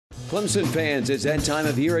Clemson fans, it's that time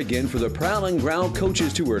of year again for the Prowl and Growl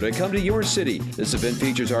Coaches Tour to come to your city. This event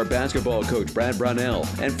features our basketball coach, Brad Brownell,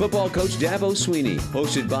 and football coach, Dabo Sweeney.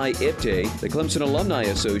 Hosted by IPTAY, the Clemson Alumni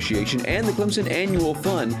Association, and the Clemson Annual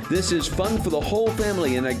Fund, this is fun for the whole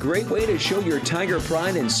family and a great way to show your Tiger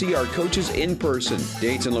pride and see our coaches in person.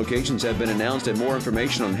 Dates and locations have been announced, and more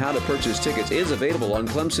information on how to purchase tickets is available on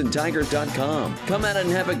ClemsonTigers.com. Come out and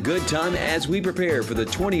have a good time as we prepare for the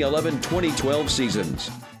 2011-2012 seasons.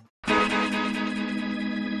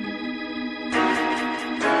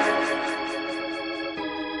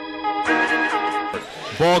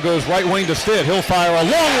 Ball goes right wing to Stitt. He'll fire a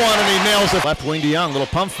long one, and he nails it. Left wing to Young. Little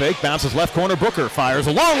pump fake. Bounces left corner. Booker fires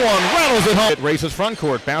a long one. Rattles it home. It races front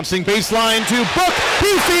court. Bouncing baseline to Book.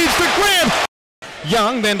 He feeds to Grant.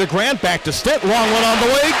 Young, then to Grant. Back to Stitt. Long one on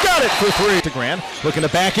the way. Got it for three. To Grant. Looking to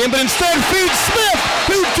back in, but instead feeds Smith,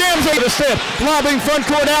 who jams it to Stitt. Lobbing front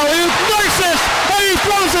court alley-oop. Narcissus, and he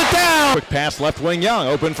throws it down. Quick pass left wing. Young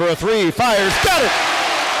open for a three. Fires. Got it.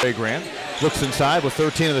 Hey, Grant. Looks inside with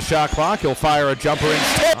 13 of the shot clock. He'll fire a jumper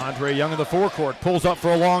instead. Andre Young in the forecourt. Pulls up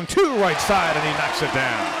for a long two right side, and he knocks it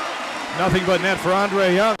down. Nothing but net for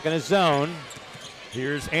Andre Young. In his zone.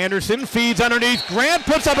 Here's Anderson. Feeds underneath. Grant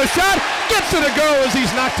puts up a shot. Gets it to go as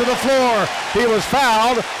he's knocked to the floor. He was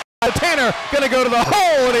fouled. Tanner going to go to the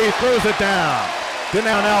hole, and he throws it down. Didn't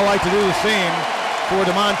now like to do the same for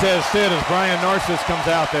DeMontez Stitt as Brian Narcissus comes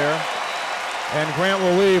out there. And Grant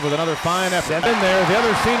will leave with another fine effort. In there, the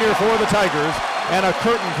other senior for the Tigers, and a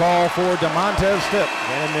curtain call for DeMontez Stitt.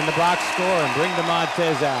 Get him in the box score and bring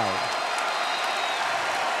DeMontez out.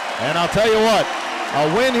 And I'll tell you what, a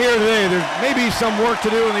win here today, there may be some work to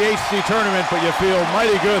do in the HC tournament, but you feel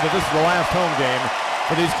mighty good that this is the last home game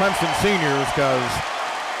for these Clemson seniors, because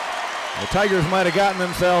the Tigers might have gotten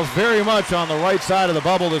themselves very much on the right side of the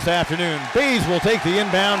bubble this afternoon. Bays will take the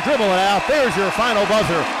inbound, dribble it out. There's your final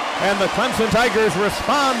buzzer. And the Clemson Tigers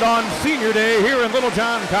respond on Senior Day here in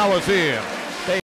Littlejohn Coliseum.